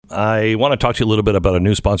I want to talk to you a little bit about a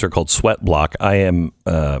new sponsor called Sweat Block. I am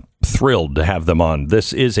thrilled to have them on.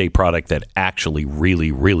 This is a product that actually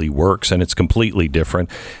really, really works, and it's completely different.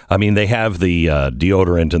 I mean, they have the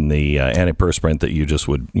deodorant and the antiperspirant that you just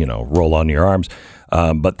would, roll on your arms,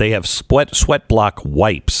 but they have Sweat Block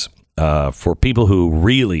wipes. For people who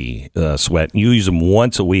really sweat. You use them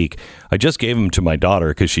once a week. I just gave them to my daughter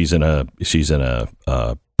because she's in a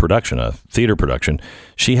production, a theater production.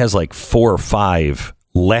 She has like 4 or 5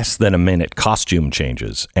 less than a minute costume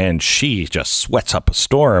changes, and she just sweats up a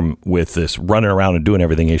storm with this running around and doing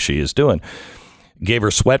everything she is doing. Gave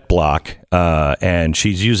her Sweat Block, and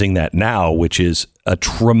she's using that now, which is a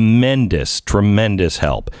tremendous, tremendous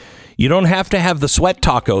help. You don't have to have the sweat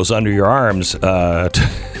tacos under your arms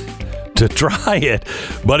to try it,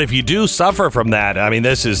 but if you do suffer from that, I mean,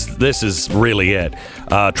 this is really it.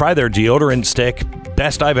 Try their deodorant stick,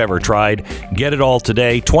 best I've ever tried. Get it all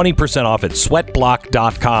today, 20% off at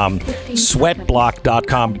sweatblock.com.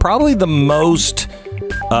 Sweatblock.com, probably the most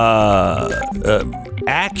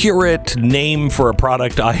accurate name for a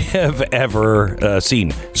product I have ever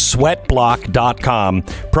seen. Sweatblock.com,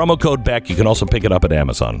 promo code Beck. You can also pick it up at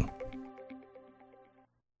Amazon.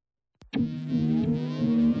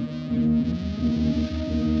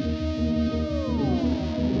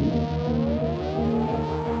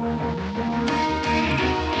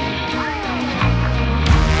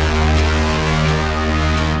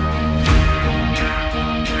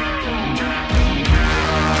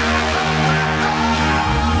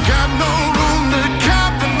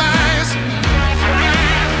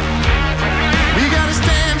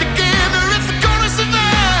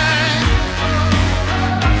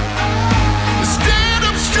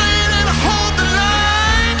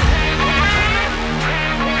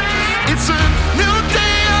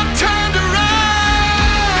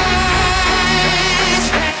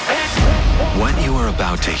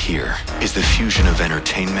 To hear is the fusion of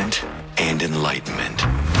entertainment and enlightenment.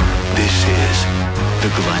 This is the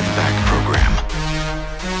Glenn Beck Program.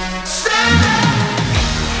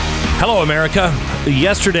 Hello, America.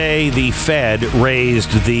 Yesterday, the Fed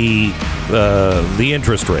raised the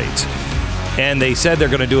interest rates, and they said they're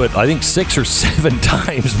going to do it, I think, 6 or 7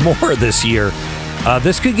 times more this year.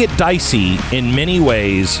 This could get dicey in many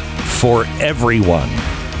ways for everyone.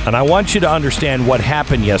 And I want you to understand what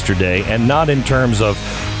happened yesterday, and not in terms of,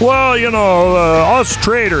 us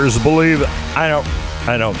traders believe. I don't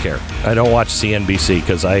care. I don't watch CNBC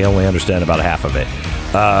because I only understand about half of it.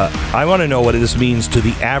 I want to know what this means to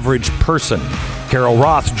the average person. Carol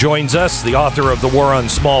Roth joins us, the author of The War on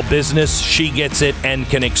Small Business. She gets it and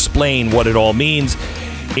can explain what it all means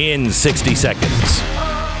in 60 seconds.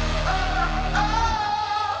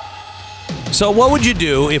 So what would you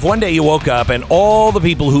do if one day you woke up and all the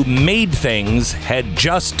people who made things had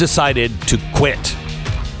just decided to quit?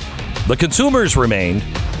 The consumers remained.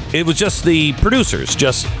 It was just the producers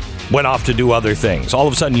just went off to do other things. All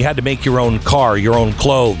of a sudden, you had to make your own car, your own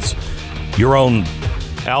clothes, your own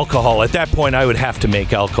alcohol. At that point, I would have to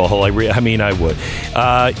make alcohol. I would.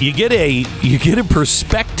 You get a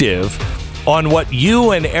perspective on what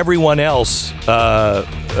you and everyone else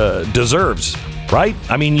deserves. Right?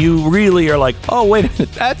 I mean, you really are like, oh, wait a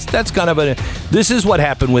minute, that's kind of this is what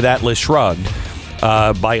happened with Atlas Shrugged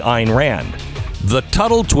by Ayn Rand. The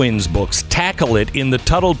Tuttle Twins books tackle it in the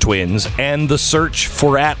Tuttle Twins and the search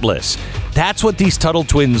for Atlas. That's what these Tuttle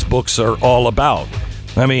Twins books are all about.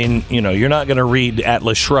 I mean, you're not going to read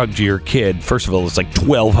Atlas Shrugged to your kid. First of all, it's like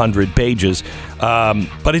 1,200 pages.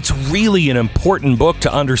 But it's really an important book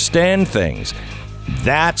to understand things.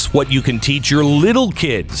 That's what you can teach your little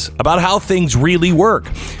kids about how things really work.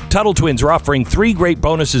 Tuttle Twins are offering 3 great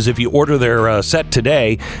bonuses if you order their set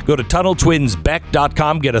today. Go to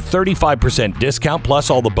TuttleTwinsBeck.com, get a 35% discount plus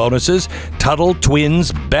all the bonuses.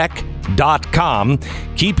 TuttleTwinsBeck.com.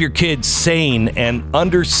 Keep your kids sane and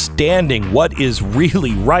understanding what is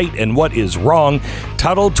really right and what is wrong.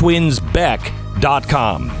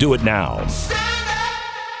 TuttleTwinsBeck.com. Do it now.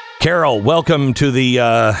 Carol, welcome to the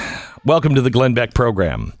Glenn Beck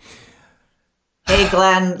program. Hey,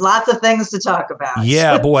 Glenn, lots of things to talk about.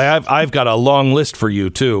 Yeah, boy, I've got a long list for you,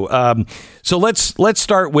 too. So let's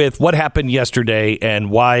start with what happened yesterday and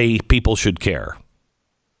why people should care.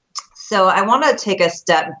 So I want to take a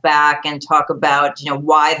step back and talk about,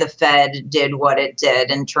 why the Fed did what it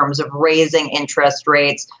did in terms of raising interest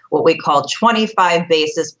rates, what we call 25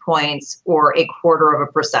 basis points or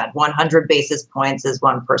 0.25%. 100 basis points is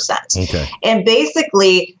 1%. Okay. And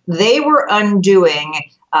basically, they were undoing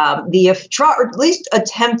or at least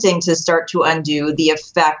attempting to start to undo the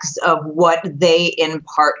effects of what they in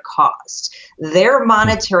part caused. Their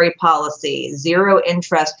monetary policy, zero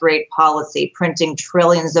interest rate policy, printing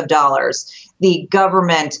trillions of dollars, the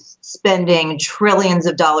government spending trillions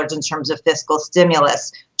of dollars in terms of fiscal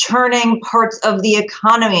stimulus, turning parts of the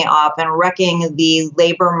economy off and wrecking the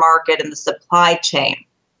labor market and the supply chain.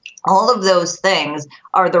 All of those things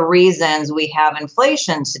are the reasons we have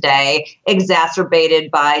inflation today,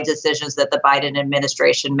 exacerbated by decisions that the Biden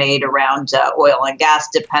administration made around oil and gas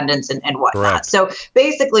dependence and whatnot. Correct. So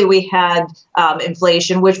basically, we had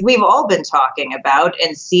inflation, which we've all been talking about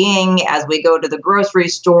and seeing as we go to the grocery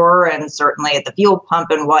store and certainly at the fuel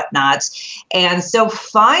pump and whatnot. And so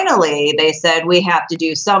finally, they said we have to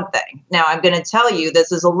do something. Now, I'm going to tell you,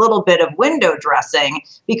 this is a little bit of window dressing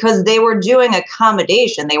because they were doing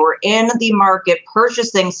accommodation. They were in the market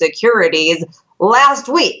purchasing securities last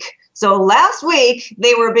week. So last week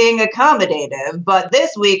they were being accommodative, but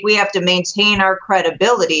this week we have to maintain our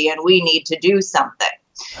credibility and we need to do something.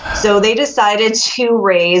 So they decided to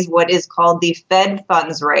raise what is called the Fed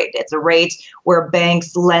funds rate. It's a rate where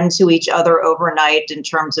banks lend to each other overnight in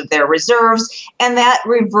terms of their reserves, and that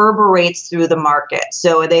reverberates through the market.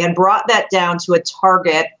 So they had brought that down to a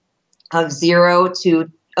target of 0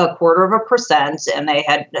 to 0.25%, and they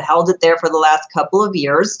had held it there for the last couple of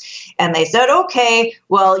years. And they said, okay,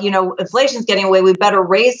 well, inflation's getting away. We better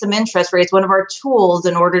raise some interest rates, one of our tools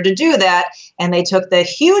in order to do that. And they took the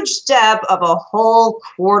huge step of a whole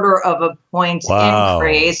 1/4 point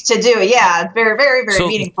increase to do it. Yeah, very, very, very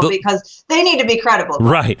meaningful because they need to be credible.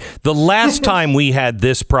 Right. The last time we had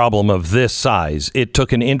this problem of this size, it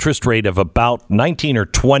took an interest rate of about 19 or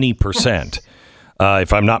 20%,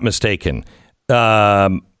 if I'm not mistaken.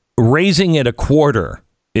 Raising it a quarter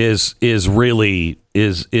is really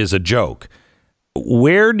a joke.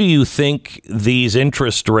 Where do you think these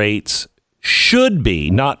interest rates should be?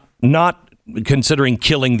 Not considering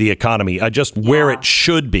killing the economy, just where it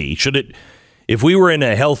should be. Should it, if we were in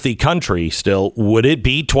a healthy country still, would it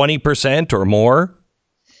be 20% or more?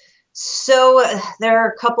 So there are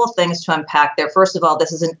a couple of things to unpack there. First of all,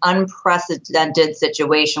 this is an unprecedented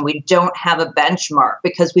situation. We don't have a benchmark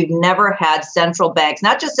because we've never had central banks,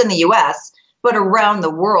 not just in the U.S., but around the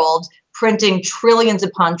world, printing trillions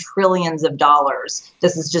upon trillions of dollars.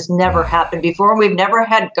 This has just never happened before. We've never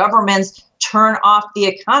had governments turn off the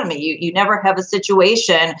economy. You never have a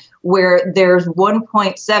situation where there's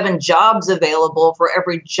 1.7 jobs available for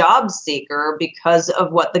every job seeker because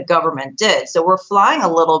of what the government did. So we're flying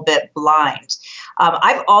a little bit blind.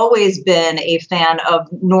 I've always been a fan of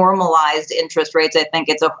normalized interest rates. I think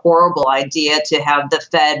it's a horrible idea to have the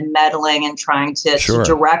Fed meddling and trying to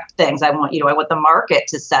direct things. I want the market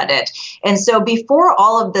to set it. And so before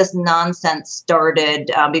all of this nonsense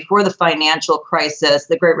started, before the financial crisis,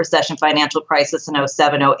 the Great Recession financial crisis in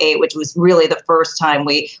 07, 08, which was really the first time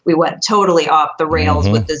we went totally off the rails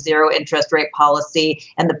with the zero interest rate policy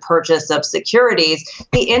and the purchase of securities,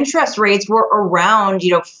 the interest rates were around,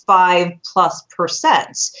 5+%.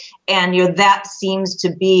 And, that seems to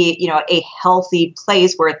be, a healthy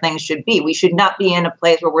place where things should be. We should not be in a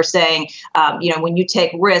place where we're saying, when you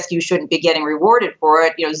take risk, you shouldn't be getting rewarded for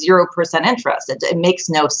it, 0% interest. It makes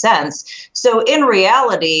no sense. So in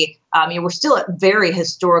reality, we're still at very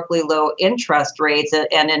historically low interest rates,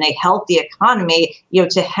 and in a healthy economy,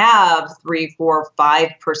 to have 3, 4,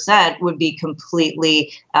 5% would be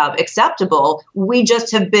completely acceptable. We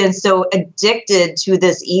just have been so addicted to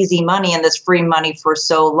this easy money and this free money for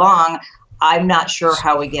so long. I'm not sure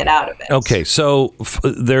how we get out of it. Okay, so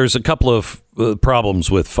there's a couple of problems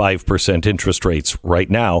with 5% interest rates right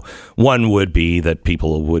now. One would be that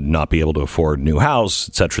people would not be able to afford a new house,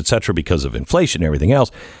 et cetera, because of inflation and everything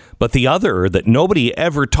else. But the other that nobody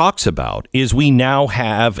ever talks about is we now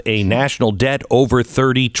have a national debt over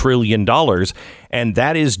 $30 trillion. And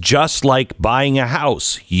that is just like buying a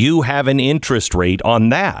house. You have an interest rate on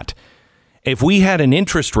that. If we had an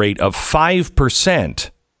interest rate of 5%,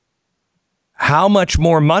 how much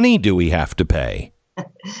more money do we have to pay?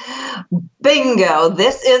 Bingo.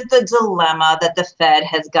 This is the dilemma that the Fed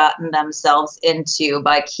has gotten themselves into.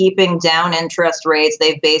 By keeping down interest rates,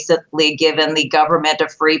 they've basically given the government a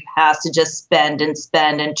free pass to just spend and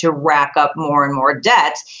to rack up more and more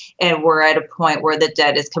debt. And we're at a point where the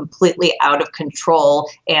debt is completely out of control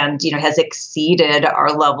and, has exceeded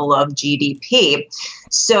our level of GDP.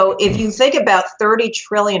 So if you think about 30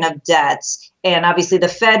 trillion of debt, and obviously the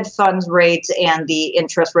Fed funds rate and the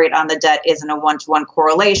interest rate on the debt isn't a 1-to-1 correlation.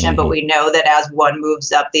 correlation, but we know that as one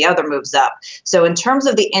moves up, the other moves up. So in terms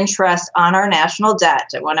of the interest on our national debt,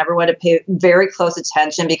 I want everyone to pay very close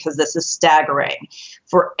attention because this is staggering.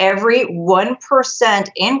 For every 1%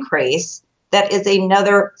 increase, that is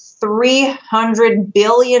another $300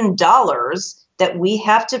 billion that we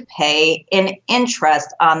have to pay in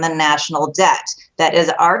interest on the national debt. That is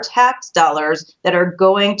our tax dollars that are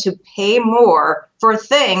going to pay more for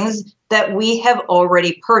things that we have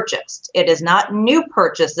already purchased. It is not new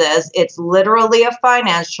purchases. It's literally a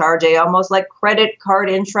finance charge, almost like credit card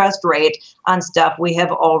interest rate on stuff we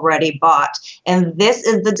have already bought. And this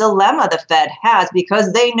is the dilemma the Fed has,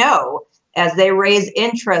 because they know as they raise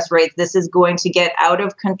interest rates, this is going to get out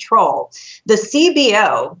of control. The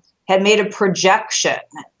CBO had made a projection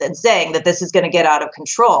saying that this is going to get out of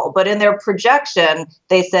control. But in their projection,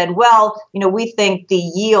 they said, well, we think the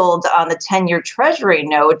yield on the 10-year Treasury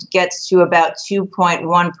note gets to about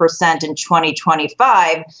 2.1% in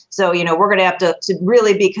 2025. So, we're going to have to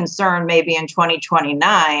really be concerned maybe in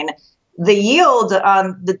 2029. The yield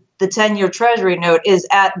on the 10-year Treasury note is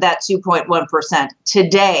at that 2.1%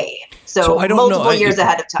 today. So I don't multiple years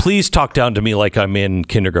ahead of time. Please talk down to me like I'm in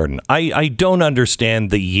kindergarten. I don't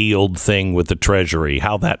understand the yield thing with the Treasury,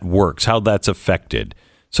 how that works, how that's affected.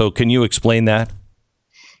 So can you explain that?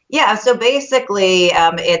 Yeah, so basically,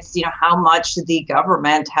 it's how much the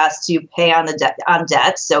government has to pay on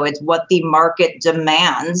debt. So it's what the market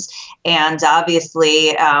demands, and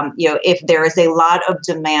obviously, if there is a lot of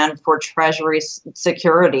demand for Treasury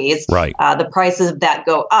securities, right, the prices of that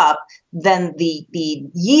go up. Then the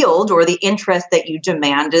yield or the interest that you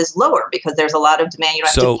demand is lower because there's a lot of demand. You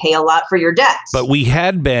have to pay a lot for your debt. But we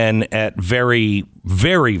had been at very,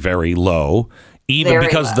 very, very low. Even very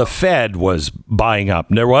because low. The Fed was buying up.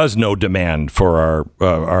 There was no demand for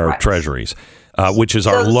our right. treasuries, which is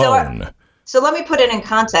our loan. So let me put it in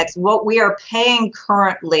context. What we are paying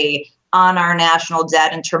currently on our national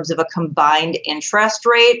debt in terms of a combined interest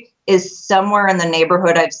rate is somewhere in the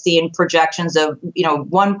neighborhood. I've seen projections of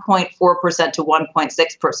 1.4% to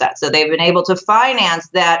 1.6%. So they've been able to finance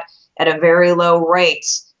that at a very low rate,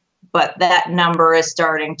 but that number is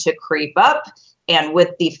starting to creep up. And with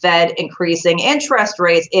the Fed increasing interest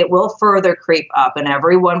rates, it will further creep up. And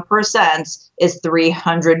every 1% is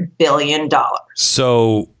 $300 billion.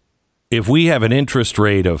 So if we have an interest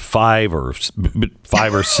rate of 5 or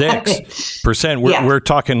 6%, we're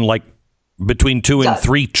talking like between $2 and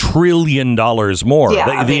 $3 trillion more.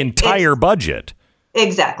 Yeah, the entire budget.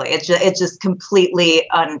 Exactly. It's just completely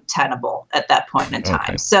untenable at that point in time.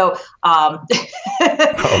 Okay. So I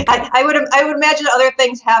would imagine other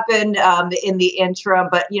things happen in the interim.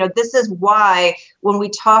 But, this is why when we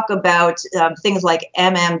talk about things like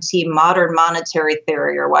MMT, modern monetary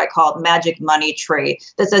theory, or what I call it magic money tree,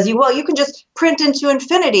 that says, you can just print into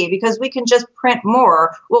infinity because we can just print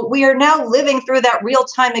more. Well, we are now living through that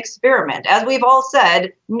real-time experiment. As we've all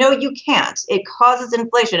said, no, you can't. It causes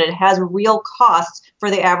inflation. It has real costs for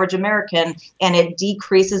the average American, and it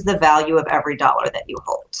decreases the value of every dollar that you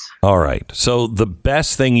hold. All right. So the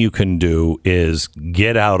best thing you can do is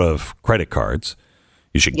get out of credit cards.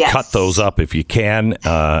 You should cut those up if you can,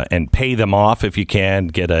 and pay them off if you can.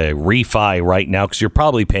 Get a refi right now because you're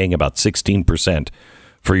probably paying about 16%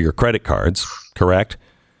 for your credit cards, correct?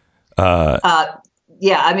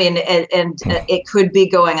 Yeah, I mean, and it could be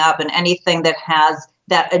going up, and anything that has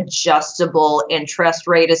that adjustable interest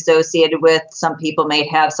rate associated with. Some people may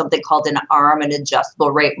have something called an ARM, an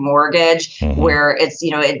adjustable rate mortgage, where it's,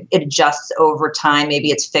 it adjusts over time.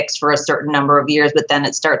 Maybe it's fixed for a certain number of years, but then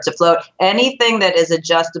it starts to float. Anything that is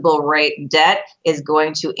adjustable rate debt is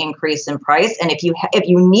going to increase in price. And if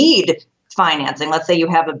you need financing, let's say you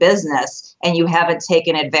have a business and you haven't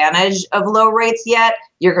taken advantage of low rates yet,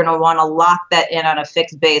 you're going to want to lock that in on a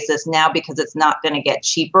fixed basis now because it's not going to get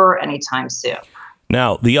cheaper anytime soon.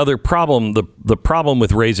 Now, the other problem, the problem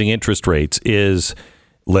with raising interest rates is,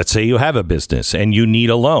 let's say you have a business and you need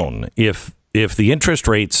a loan. If the interest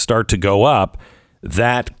rates start to go up,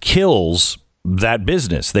 that kills that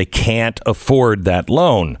business. They can't afford that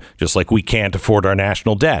loan, just like we can't afford our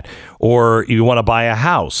national debt. Or you want to buy a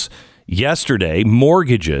house. Yesterday,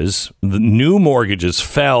 the new mortgages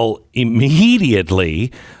fell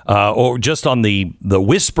immediately, or just on the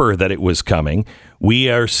whisper that it was coming.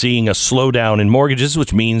 We are seeing a slowdown in mortgages,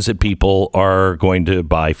 which means that people are going to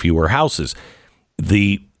buy fewer houses.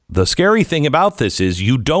 The scary thing about this is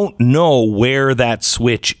you don't know where that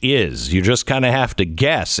switch is. You just kind of have to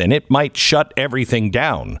guess, and it might shut everything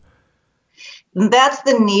down. That's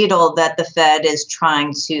the needle that the Fed is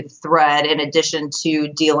trying to thread in addition to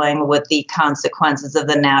dealing with the consequences of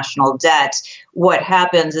the national debt. What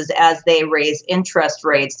happens is as they raise interest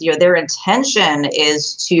rates, their intention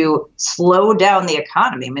is to slow down the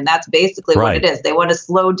economy. I mean, that's basically what it is. They want to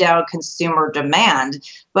slow down consumer demand.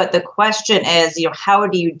 But the question is, how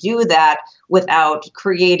do you do that without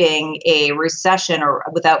creating a recession or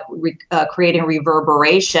without creating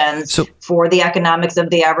reverberations for the economics of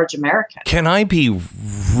the average American? Can I be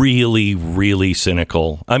really, really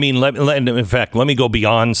cynical? I mean, in fact, let me go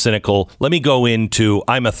beyond cynical. Let me go into,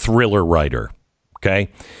 I'm a thriller writer, okay?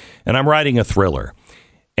 And I'm writing a thriller.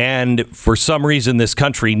 And for some reason, this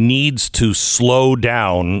country needs to slow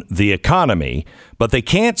down the economy, but they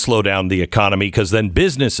can't slow down the economy because then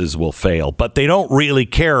businesses will fail. But they don't really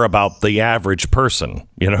care about the average person.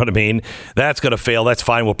 You know what I mean? That's going to fail. That's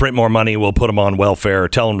fine. We'll print more money. We'll put them on welfare or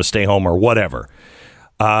tell them to stay home or whatever.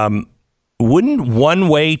 Wouldn't one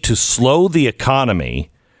way to slow the economy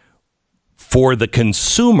for the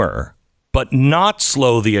consumer, but not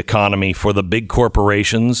slow the economy for the big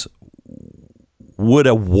corporations, would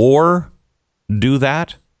a war do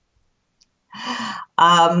that?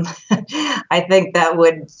 I think that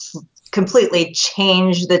would completely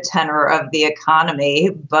change the tenor of the economy.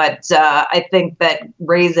 But I think that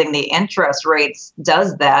raising the interest rates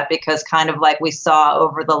does that because kind of like we saw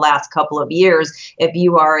over the last couple of years, if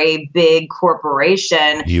you are a big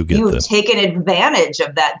corporation, you've taken advantage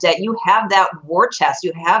of that debt. You have that war chest.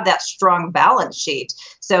 You have that strong balance sheet.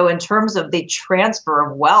 So in terms of the transfer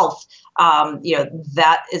of wealth,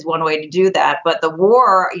 that is one way to do that. But the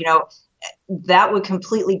war, that would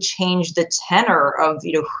completely change the tenor of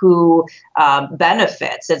who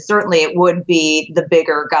benefits. And certainly it would be the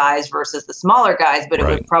bigger guys versus the smaller guys, but it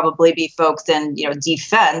would probably be folks in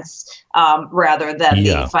defense rather than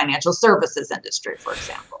the financial services industry, for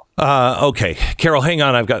example. Okay, Carol, hang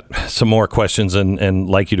on. I've got some more questions and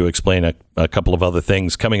like you to explain a couple of other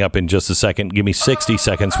things coming up in just a second. Give me 60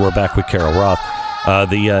 seconds. We're back with Carol Roth.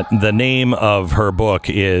 The name of her book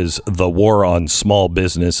is The War on Small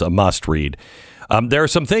Business, a must read. There are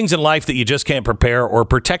some things in life that you just can't prepare or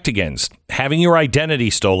protect against. Having your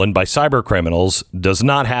identity stolen by cyber criminals does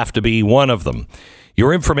not have to be one of them.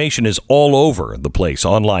 Your information is all over the place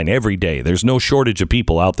online every day. There's no shortage of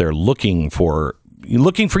people out there looking for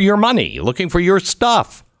your money, looking for your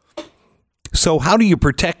stuff. So how do you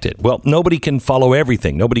protect it? Well, nobody can follow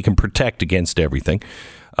everything. Nobody can protect against everything.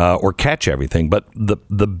 Or catch everything. But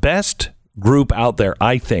the best group out there,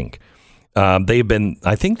 I think, I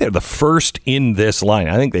think they're the first in this line.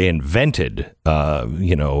 I think they invented,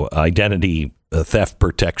 identity theft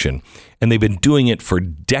protection, and they've been doing it for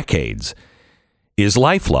decades, is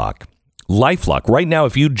LifeLock. LifeLock. Right now,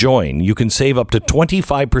 if you join, you can save up to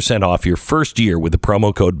 25% off your first year with the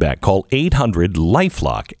promo code Beck. Call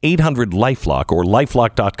 800-LifeLock, 800-LifeLock, or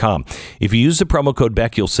lifelock.com. If you use the promo code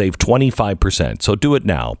Beck, you'll save 25%. So do it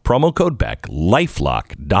now. Promo code Beck,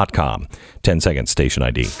 lifelock.com. 10 seconds, station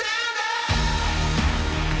ID.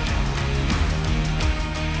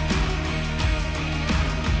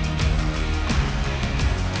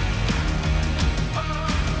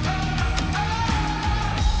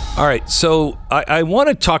 All right, so I want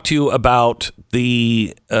to talk to you about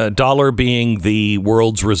the dollar being the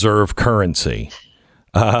world's reserve currency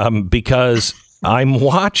because I'm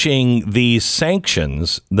watching these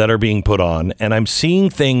sanctions that are being put on, and I'm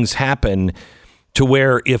seeing things happen to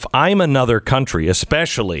where if I'm another country,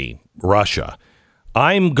 especially Russia,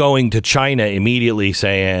 I'm going to China immediately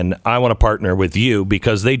saying, I want to partner with you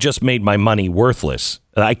because they just made my money worthless.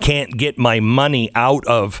 I can't get my money out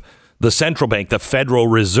of the central bank, the Federal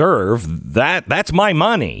Reserve. That's my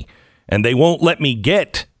money, and they won't let me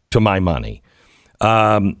get to my money.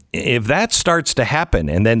 If that starts to happen,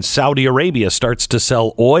 and then Saudi Arabia starts to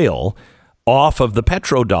sell oil off of the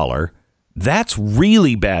petrodollar, that's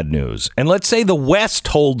really bad news. And let's say the West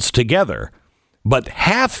holds together, but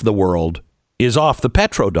half the world is off the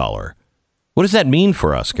petrodollar. What does that mean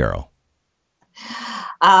for us, Carol?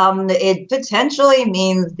 It potentially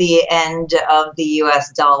means the end of the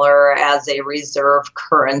U.S. dollar as a reserve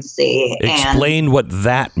currency. Explain what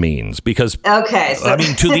that means, because I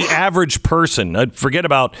mean, to the average person, forget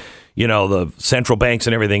about the central banks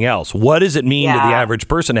and everything else. What does it mean to the average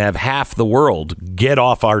person to have half the world get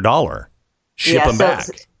off our dollar, ship them back?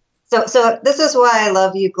 So this is why I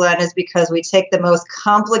love you, Glenn, is because we take the most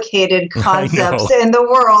complicated concepts in the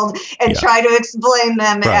world and try to explain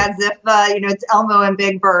them as if, it's Elmo and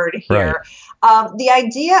Big Bird here. Right. The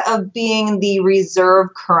idea of being the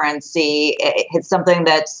reserve currency is something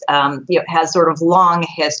that has sort of long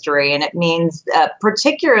history, and it means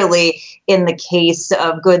particularly in the case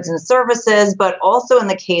of goods and services, but also in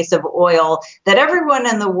the case of oil, that everyone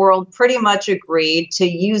in the world pretty much agreed to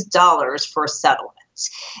use dollars for settlement.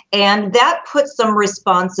 And that puts some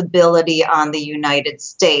responsibility on the United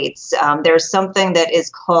States. There's something that is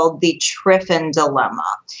called the Triffin dilemma.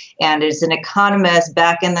 And it's an economist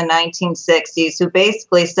back in the 1960s who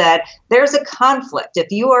basically said, there's a conflict.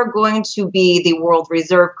 If you are going to be the world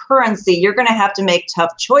reserve currency, you're going to have to make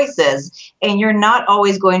tough choices. And you're not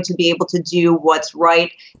always going to be able to do what's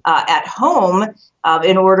right at home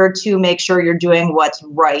in order to make sure you're doing what's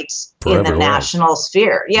right in the national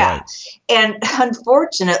sphere. Yeah. Right. And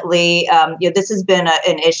unfortunately, this has been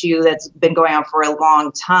an issue that's been going on for a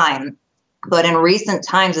long time. But in recent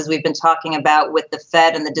times, as we've been talking about with the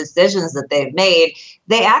Fed and the decisions that they've made,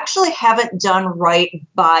 they actually haven't done right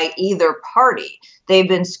by either party. They've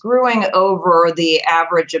been screwing over the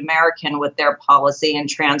average American with their policy and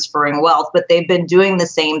transferring wealth, but they've been doing the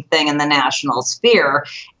same thing in the national sphere.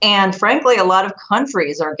 And frankly, a lot of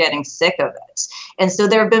countries are getting sick of it. And so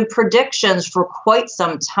there have been predictions for quite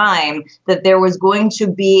some time that there was going to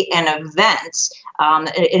be an event.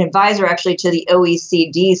 An advisor actually to the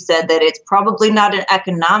OECD said that it's probably not an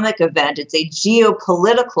economic event. It's a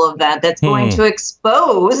geopolitical event that's going to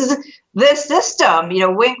expose this system,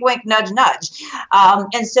 wink, wink, nudge, nudge.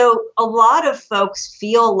 And so a lot of folks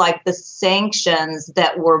feel like the sanctions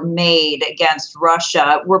that were made against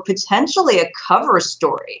Russia were potentially a cover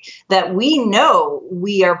story, that we know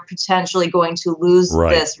we are potentially going to lose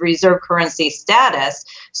this reserve currency status.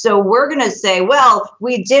 So we're going to say, well,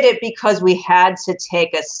 we did it because we had to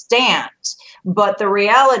take a stand. But the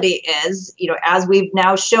reality is, as we've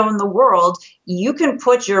now shown the world, you can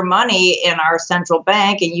put your money in our central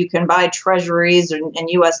bank and you can buy treasuries and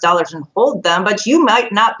U.S. dollars and hold them, but you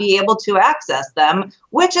might not be able to access them,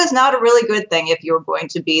 which is not a really good thing if you're going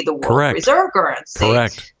to be the world reserve currency.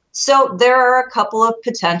 Correct. So there are a couple of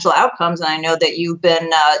potential outcomes, and I know that you've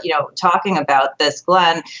been, talking about this,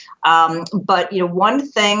 Glenn. But one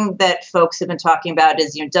thing that folks have been talking about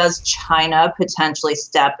is, does China potentially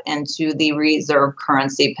step into the reserve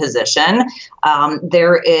currency position?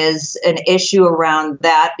 There is an issue around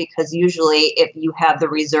that because usually, if you have the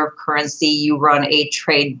reserve currency, you run a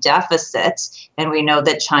trade deficit, and we know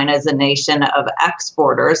that China is a nation of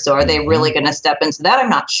exporters. So, are they really going to step into that? I'm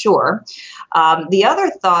not sure. The other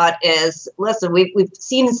thought is, listen, we've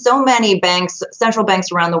seen so many banks, central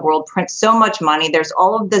banks around the world print so much money. There's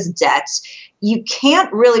all of this debt. You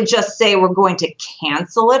can't really just say we're going to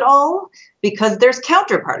cancel it all because there's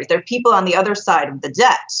counterparties. There are people on the other side of the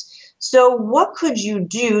debt. So what could you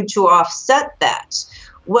do to offset that?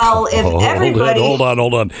 Well, if everybody... Hold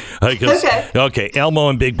on. Okay, Elmo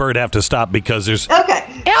and Big Bird have to stop because there's...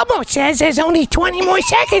 Okay. Elmo says there's only 20 more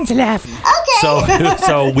seconds left. Okay.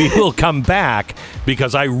 So we will come back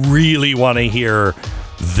because I really want to hear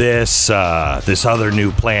this other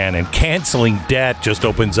new plan. And canceling debt just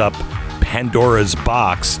opens up Pandora's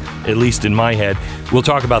box, at least in my head. We'll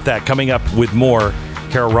talk about that coming up with more.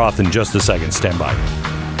 Carol Roth in just a second. Stand by.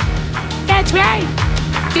 That's right.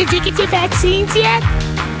 Did you get your vaccines yet?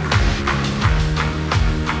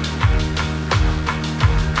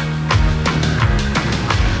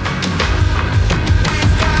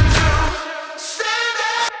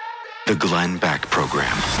 The Glenn Beck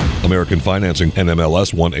Program. American Financing,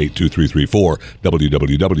 NMLS 182334,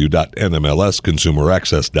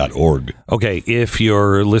 www.nmlsconsumeraccess.org. Okay, if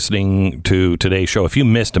you're listening to today's show, if you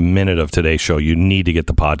missed a minute of today's show, you need to get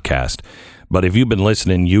the podcast. But if you've been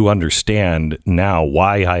listening, you understand now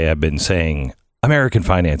why I have been saying American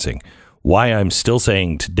Financing, why I'm still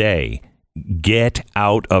saying today, get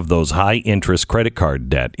out of those high interest credit card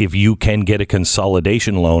debt. If you can get a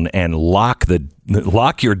consolidation loan and lock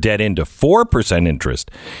your debt into 4%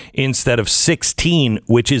 interest instead of 16,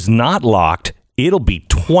 which is not locked, it'll be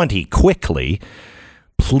 20 quickly.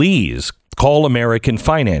 Please call American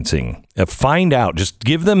Financing. Find out. Just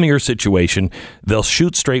give them your situation. They'll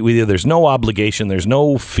shoot straight with you. There's no obligation. There's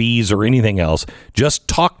no fees or anything else. Just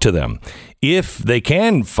talk to them. If they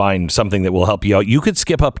can find something that will help you out, you could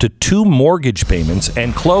skip up to 2 mortgage payments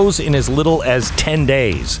and close in as little as 10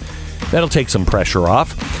 days. That'll take some pressure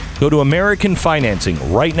off. Go to American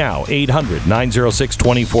Financing right now,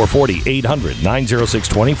 800-906-2440,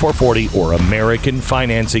 800-906-2440, or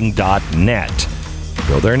AmericanFinancing.net.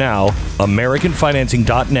 Go there now,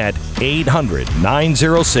 AmericanFinancing.net,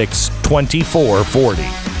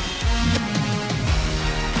 800-906-2440.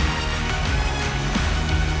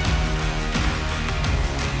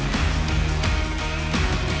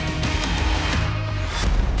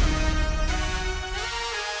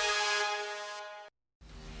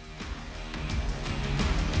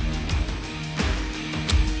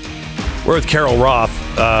 We're with Carol Roth.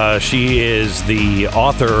 She is the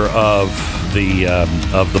author of the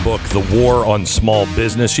book, The War on Small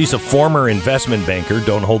Business. She's a former investment banker.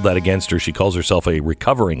 Don't hold that against her. She calls herself a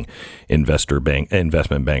recovering investment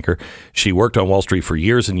banker. She worked on Wall Street for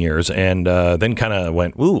years and years, and then kind of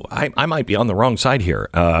went, ooh, I might be on the wrong side here,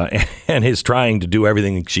 and is trying to do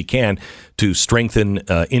everything she can to strengthen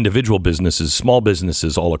individual businesses, small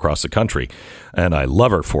businesses all across the country. And I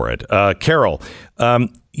love her for it. Carol,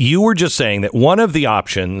 you were just saying that one of the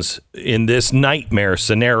options in this nightmare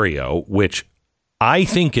scenario, which I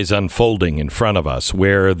think is unfolding in front of us,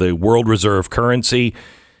 where the world reserve currency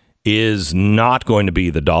is not going to be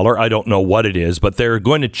the dollar. I don't know what it is, but they're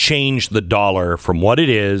going to change the dollar from what it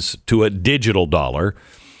is to a digital dollar.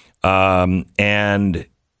 And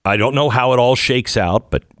I don't know how it all shakes out,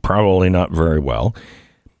 but probably not very well.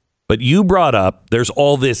 But you brought up there's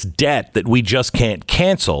all this debt that we just can't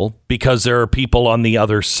cancel because there are people on the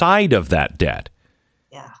other side of that debt.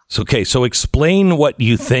 Yeah. So explain what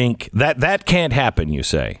you think. That can't happen, you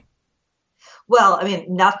say. Well, I mean,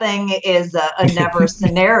 nothing is a never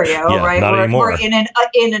scenario, Yeah, right? not anymore. We're in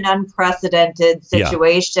an unprecedented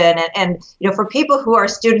situation, and for people who are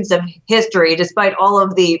students of history, despite all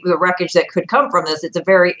of the wreckage that could come from this, it's a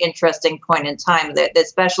very interesting point in time. That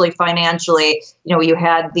especially financially, you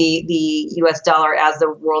had the U.S. dollar as the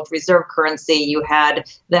world reserve currency. You had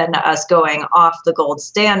then us going off the gold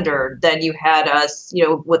standard. Then you had us,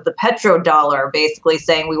 with the petrodollar, basically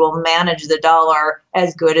saying we will manage the dollar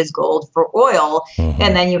as good as gold for oil. Mm-hmm.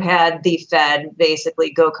 And then you had the Fed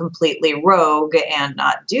basically go completely rogue and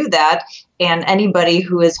not do that. And anybody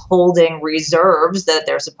who is holding reserves that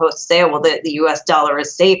they're supposed to say, well, the U.S. dollar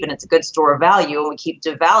is safe and it's a good store of value, and we keep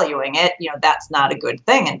devaluing it, that's not a good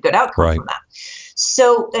thing and good outcome from that.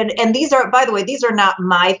 So, and these are, by the way, these are not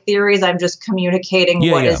my theories. I'm just communicating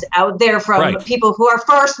what is out there from people who are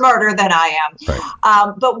far smarter than I am.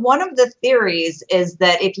 Right. But one of the theories is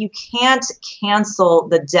that if you can't cancel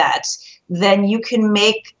the debt, then you can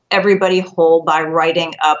make everybody whole by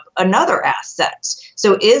writing up another asset.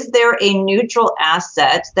 So is there a neutral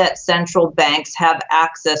asset that central banks have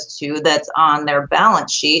access to that's on their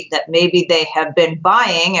balance sheet that maybe they have been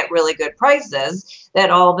buying at really good prices,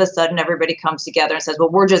 that all of a sudden everybody comes together and says, well,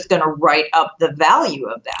 we're just going to write up the value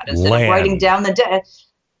of that instead of writing down the debt?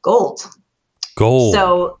 Gold.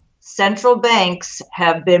 So central banks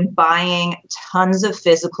have been buying tons of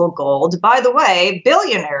physical gold. By the way,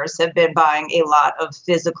 billionaires have been buying a lot of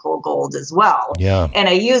physical gold as well. Yeah. And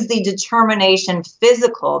I use the determination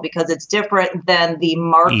physical because it's different than the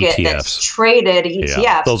market ETFs. That's traded ETFs.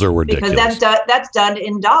 Yeah, those are ridiculous. Because that's done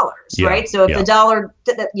in dollars, right? So if the dollar,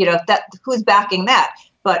 that who's backing that?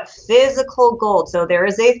 But physical gold. So there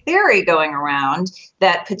is a theory going around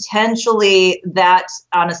that potentially that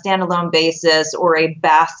on a standalone basis or a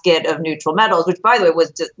basket of neutral metals, which by the way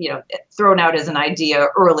was just, thrown out as an idea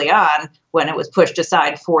early on when it was pushed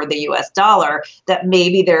aside for the US dollar, that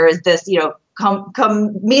maybe there is this,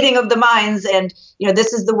 come meeting of the minds. And,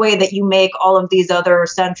 this is the way that you make all of these other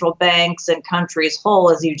central banks and countries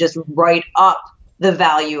whole, is you just write up the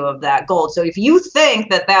value of that gold. So if you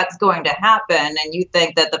think that that's going to happen and you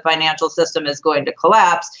think that the financial system is going to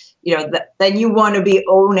collapse, then you want to be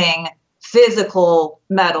owning physical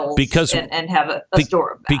metals and have a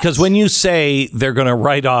store of that. Because when you say they're going to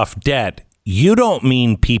write off debt, you don't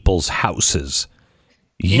mean people's houses.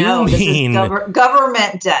 This is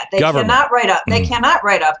government debt. They cannot write up. They cannot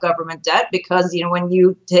write off government debt because when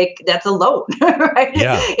you take, that's a loan, right?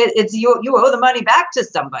 Yeah. It's you owe the money back to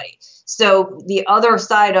somebody. So the other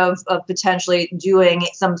side of potentially doing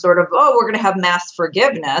some sort of we're going to have mass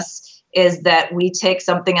forgiveness is that we take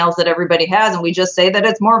something else that everybody has and we just say that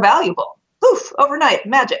it's more valuable. Poof! Overnight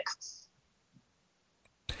magic.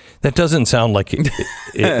 That doesn't sound like it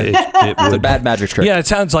it's a bad magic trick. Yeah, it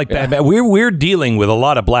sounds like bad. We're dealing with a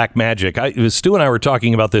lot of black magic. Stu and I were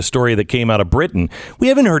talking about this story that came out of Britain. We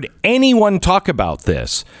haven't heard anyone talk about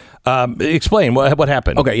this. Explain what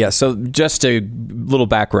happened. Okay, yeah. So just a little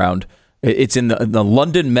background. It's in the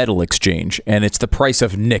London Metal Exchange, and it's the price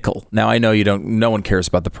of nickel. Now, I know no one cares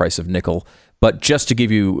about the price of nickel, but just to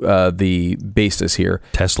give you the basis here.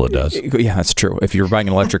 Tesla does. Yeah, that's true. If you're buying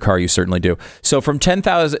an electric car, you certainly do. So from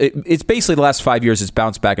 10,000, it's basically the last 5 years, it's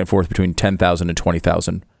bounced back and forth between 10,000 and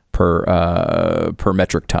 20,000 per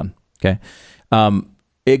metric ton. Okay.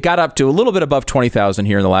 It got up to a little bit above 20,000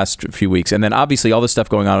 here in the last few weeks. And then obviously all this stuff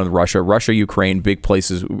going on in Russia, Ukraine, big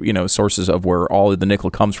places, sources of where all of the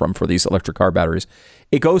nickel comes from for these electric car batteries.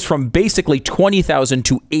 It goes from basically 20,000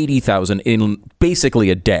 to 80,000 in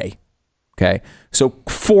basically a day. Okay. So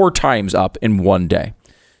 4 times up in one day.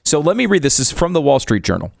 So let me read this. This is from the Wall Street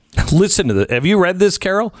Journal. Listen to this. Have you read this,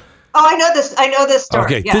 Carol? Oh, I know this. I know this story.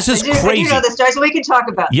 Okay, yes, this is crazy. I do know this story, so we can talk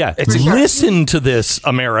about it. Yeah, listen to this,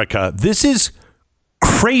 America. This is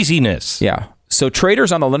craziness. Yeah. So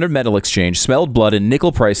traders on the London Metal Exchange smelled blood and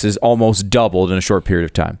nickel prices almost doubled in a short period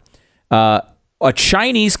of time. A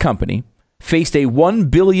Chinese company faced a $1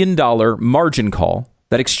 billion margin call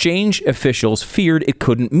that exchange officials feared it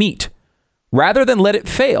couldn't meet. Rather than let it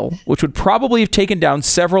fail, which would probably have taken down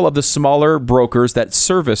several of the smaller brokers that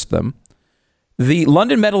serviced them, the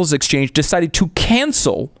London Metals Exchange decided to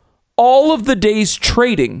cancel all of the day's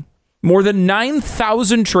trading, more than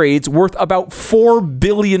 9,000 trades worth about $4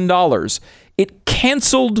 billion. It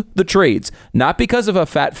canceled the trades, not because of a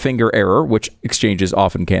fat finger error, which exchanges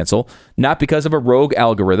often cancel, not because of a rogue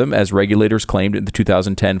algorithm, as regulators claimed in the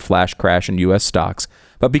 2010 flash crash in U.S. stocks,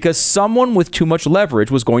 but because someone with too much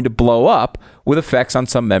leverage was going to blow up with effects on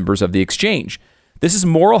some members of the exchange. This is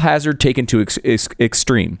moral hazard taken to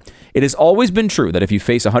extreme. It has always been true that if you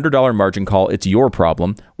face a $100 margin call, it's your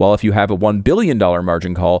problem, while if you have a $1 billion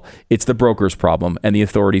margin call, it's the broker's problem, and the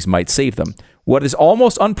authorities might save them. What is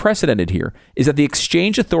almost unprecedented here is that the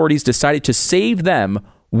exchange authorities decided to save them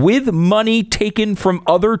with money taken from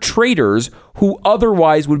other traders who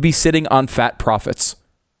otherwise would be sitting on fat profits.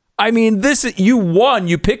 I mean, you won.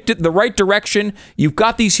 You picked it the right direction. You've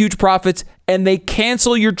got these huge profits, and they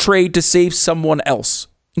cancel your trade to save someone else.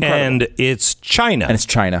 Incredible. And it's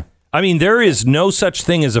China. I mean, there is no such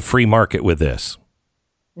thing as a free market with this.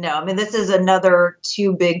 No, I mean, this is another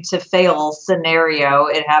too big to fail scenario.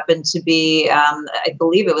 It happened to be, I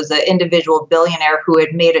believe it was an individual billionaire who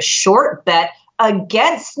had made a short bet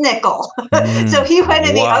against nickel. So he went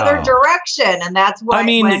in the other direction, and that's why. I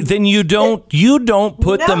mean, then you don't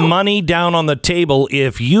put the money down on the table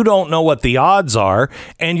if you don't know what the odds are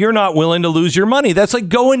and you're not willing to lose your money. That's like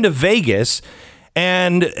going to Vegas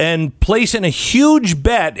and placing a huge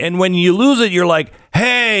bet, and when you lose it, you're like,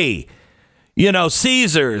 hey,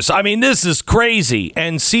 Caesars, I mean, this is crazy.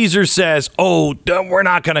 And Caesar says, oh, we're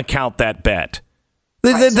not going to count that bet.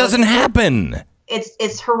 That doesn't happen.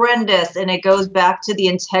 It's horrendous, and it goes back to the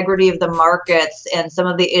integrity of the markets and some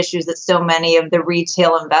of the issues that so many of the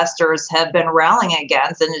retail investors have been rallying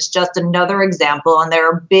against. And it's just another example. And there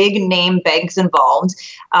are big name banks involved.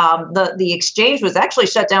 The exchange was actually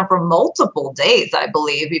shut down for multiple days, I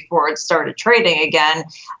believe, before it started trading again.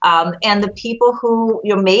 And the people who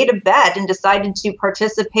made a bet and decided to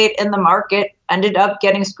participate in the market ended up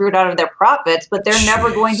getting screwed out of their profits, but they're never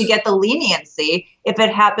going to get the leniency if it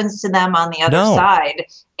happens to them on the other side.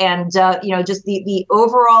 And, just the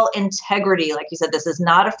overall integrity, like you said, this is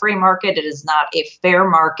not a free market. It is not a fair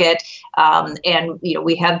market. And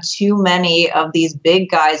we have too many of these big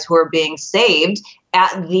guys who are being saved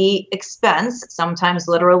at the expense, sometimes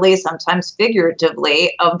literally, sometimes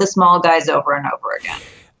figuratively, of the small guys over and over again.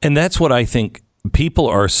 And that's what I think people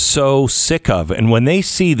are so sick of. And when they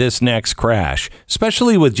see this next crash,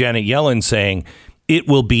 especially with Janet Yellen saying it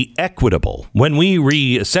will be equitable, when we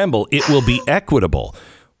reassemble, it will be equitable.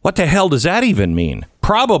 What the hell does that even mean?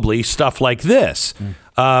 Probably stuff like this.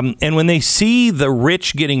 And when they see the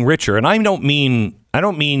rich getting richer, and I don't mean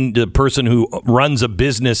the person who runs a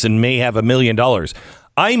business and may have $1 million.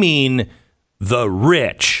 I mean the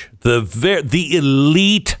rich, the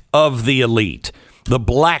elite of the elite. The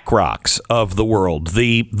BlackRocks of the world,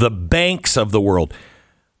 the banks of the world.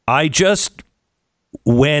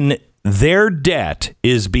 When their debt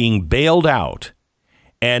is being bailed out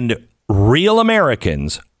and real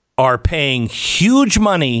Americans are paying huge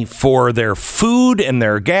money for their food and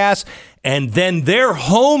their gas, and then their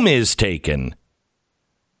home is taken,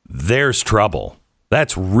 there's trouble.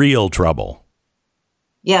 That's real trouble.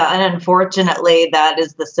 Yeah, and unfortunately, that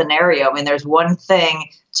is the scenario. I mean, there's one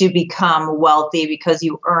thing to become wealthy because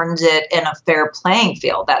you earned it in a fair playing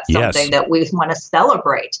field. That's something that we want to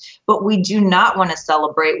celebrate. But we do not want to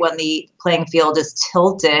celebrate when the playing field is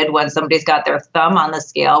tilted, when somebody's got their thumb on the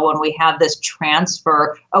scale, when we have this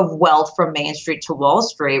transfer of wealth from Main Street to Wall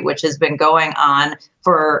Street, which has been going on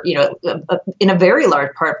for, in a very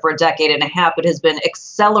large part for a decade and a half, but has been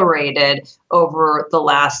accelerated over the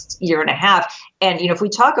last year and a half. And, if we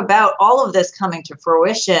talk about all of this coming to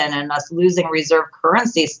fruition and us losing reserve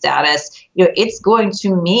currency status, it's going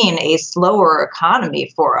to mean a slower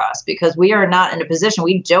economy for us because we are not in a position,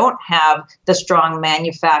 we don't have the strong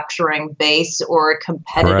manufacturing base or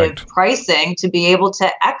competitive pricing to be able to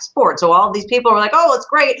export. So all of these people are like, oh, it's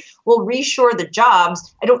great, we'll reshore the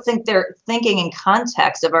jobs. I don't think they're thinking in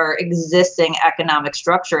context of our existing economic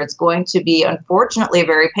structure. It's going to be, unfortunately,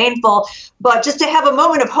 very painful. But just to have a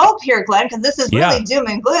moment of hope here, Glenn, because this is really doom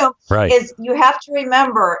and gloom, is you have to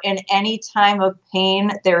remember in any time of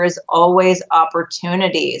pain, there is always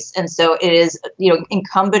opportunities. And so it is,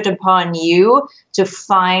 incumbent upon you to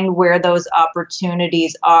find where those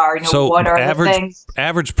opportunities are. So what are the things?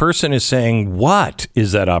 Average person is saying, what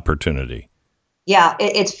is that opportunity? Yeah,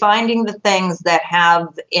 it's finding the things that have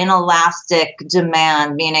inelastic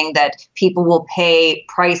demand, meaning that people will pay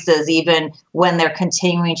prices even when they're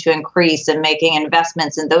continuing to increase, and making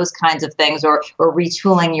investments in those kinds of things, or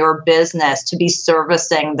retooling your business to be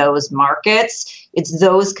servicing those markets. It's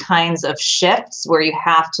those kinds of shifts where you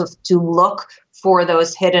have to look for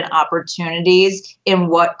those hidden opportunities in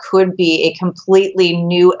what could be a completely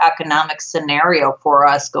new economic scenario for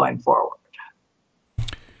us going forward.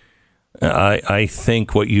 I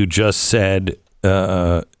think what you just said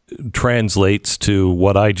translates to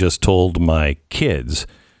what I just told my kids.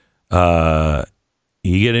 You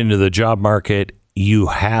get into the job market, you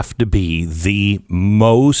have to be the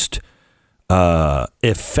most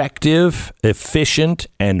effective, efficient,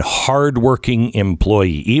 and hardworking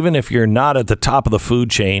employee. Even if you're not at the top of the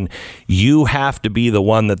food chain, you have to be the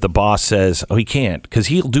one that the boss says, oh, he can't, because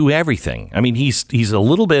he'll do everything. I mean, he's a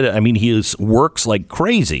little bit, he works like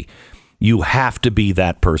crazy. You have to be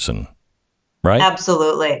that person, right?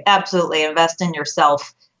 Absolutely. Invest in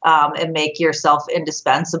yourself and make yourself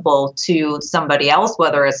indispensable to somebody else,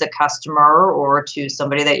 whether it's a customer or to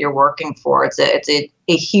somebody that you're working for. It's a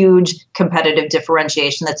huge competitive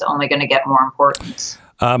differentiation that's only going to get more important.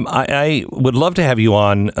 I would love to have you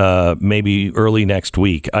on maybe early next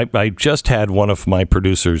week. I just had one of my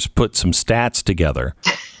producers put some stats together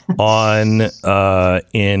on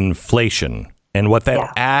inflation and what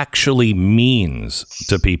that actually means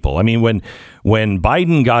to people. I mean, when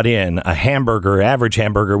Biden got in, average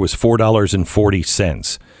hamburger was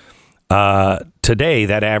 $4.40. Today,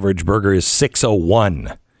 that average burger is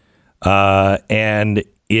 $6.01. And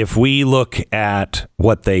if we look at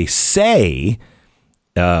what they say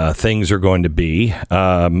things are going to be,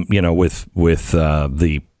 with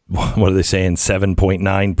the, what are they saying,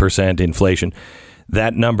 7.9% inflation,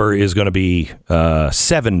 that number is going to be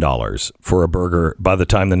 $7 for a burger by the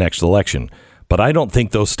time the next election. But I don't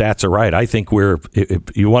think those stats are right. I think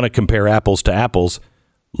if you want to compare apples to apples,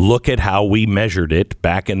 look at how we measured it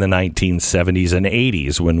back in the 1970s and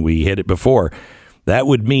 80s when we hit it before. That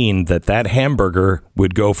would mean that hamburger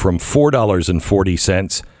would go from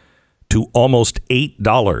 $4.40 to almost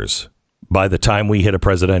 $8 by the time we hit a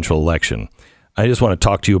presidential election. I just want to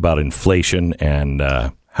talk to you about inflation and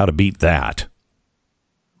how to beat that.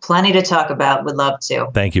 Plenty to talk about. Would love to.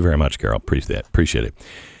 Thank you very much, Carol. Appreciate it.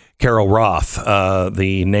 Carol Roth.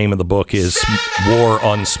 The name of the book is War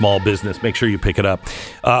on Small Business. Make sure you pick it up.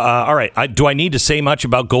 All right. Do I need to say much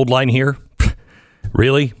about Goldline here?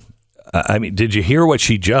 Really? Did you hear what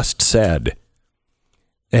she just said?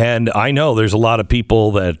 And I know there's a lot of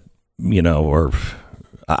people that,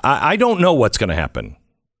 I don't know what's going to happen.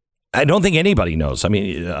 I don't think anybody knows.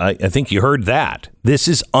 I think you heard that. This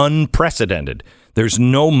is unprecedented. There's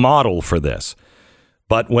no model for this.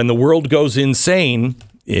 But when the world goes insane,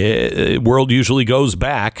 world usually goes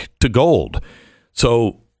back to gold.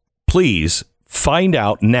 So please find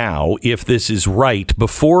out now if this is right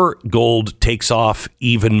before gold takes off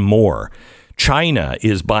even more. China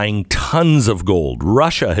is buying tons of gold.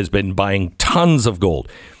 Russia has been buying tons of gold.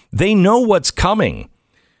 They know what's coming.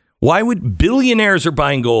 Why would billionaires are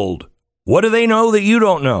buying gold? What do they know that you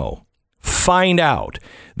don't know? Find out.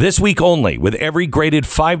 This week only, with every graded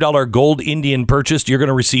 $5 gold Indian purchased, you're going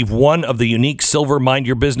to receive one of the unique silver Mind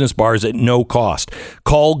Your Business bars at no cost.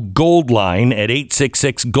 Call Goldline at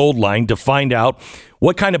 866-GOLDLINE to find out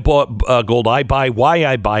what kind of gold I buy, why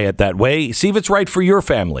I buy it that way. See if it's right for your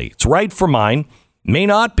family. It's right for mine. May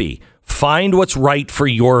not be. Find what's right for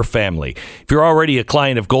your family. If you're already a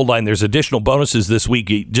client of Goldline, there's additional bonuses this week.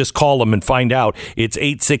 You just call them and find out. It's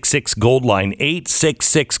 866-GOLDLINE,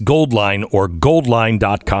 866-GOLDLINE, or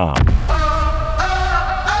goldline.com.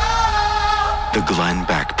 The Glenn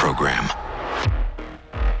Beck Program.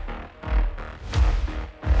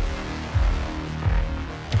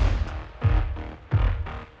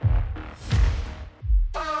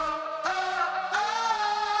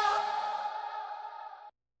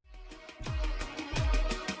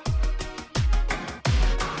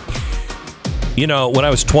 You know, when I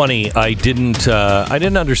was 20, I didn't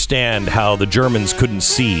understand how the Germans couldn't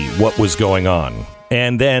see what was going on.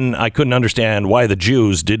 And then I couldn't understand why the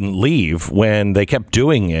Jews didn't leave when they kept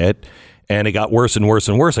doing it, and it got worse and worse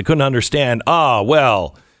and worse. I couldn't understand,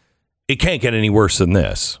 well, it can't get any worse than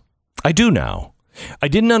this. I do now. I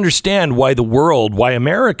didn't understand why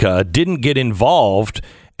America didn't get involved,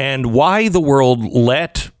 and why the world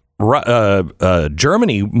let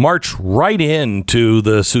Germany march right into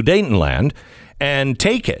the Sudetenland and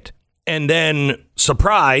take it. And then,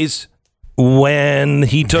 surprise, when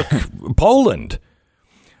he took Poland.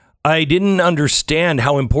 I didn't understand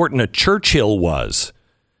how important a Churchill was.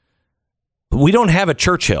 We don't have a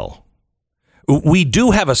Churchill. We do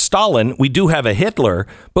have a Stalin. We do have a Hitler,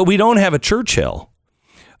 but we don't have a Churchill.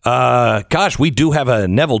 We do have a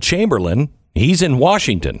Neville Chamberlain. He's in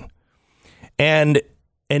Washington. And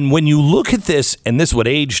when you look at this, and this is what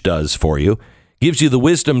age does for you, gives you the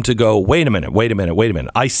wisdom to go, wait a minute.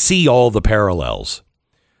 I see all the parallels.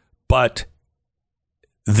 But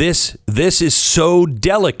this is so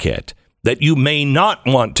delicate that you may not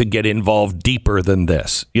want to get involved deeper than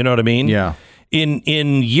this. You know what I mean? Yeah.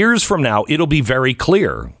 In years from now, it'll be very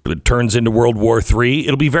clear. It turns into World War III.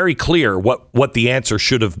 It'll be very clear what the answer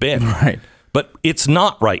should have been. Right. But it's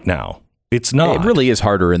not right now. It's not. It really is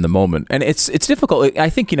harder in the moment. And it's difficult. I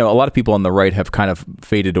think, a lot of people on the right have kind of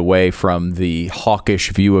faded away from the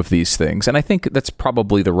hawkish view of these things. And I think that's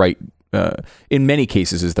probably the right, in many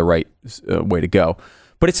cases, is the right way to go.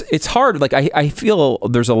 But it's hard. Like, I feel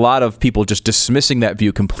there's a lot of people just dismissing that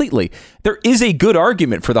view completely. There is a good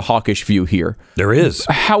argument for the hawkish view here. There is.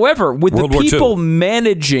 However, with World the War people II.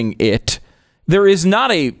 managing it, there is not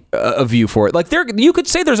a view for it. Like, you could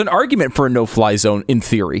say there's an argument for a no-fly zone in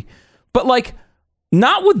theory, but like,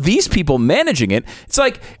 not with these people managing it. It's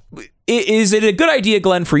like, is it a good idea,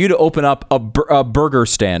 Glenn, for you to open up a burger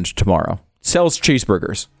stand tomorrow? Sells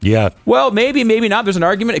cheeseburgers. Yeah. Well, maybe not. There's an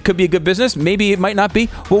argument. It could be a good business. Maybe it might not be.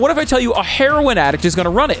 Well, what if I tell you a heroin addict is going to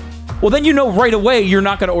run it? Well, then right away you're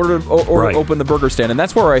not going to order Right. open the burger stand. And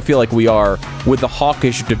that's where I feel like we are with the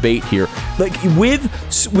hawkish debate here. Like,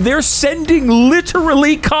 they're sending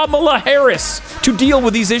literally Kamala Harris to deal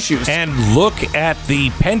with these issues. And look at the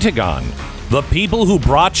Pentagon. The people who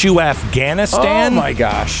brought you Afghanistan. Oh my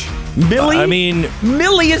gosh. Milley?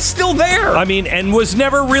 Milley is still there. And was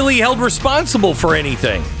never really held responsible for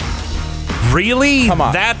anything. Really? Come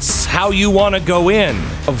on. That's how you want to go in.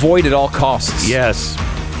 Avoid at all costs. Yes.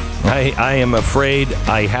 I am afraid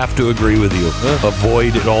I have to agree with you.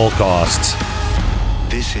 Avoid at all costs.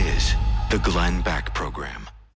 This is the Glenn Beck Program.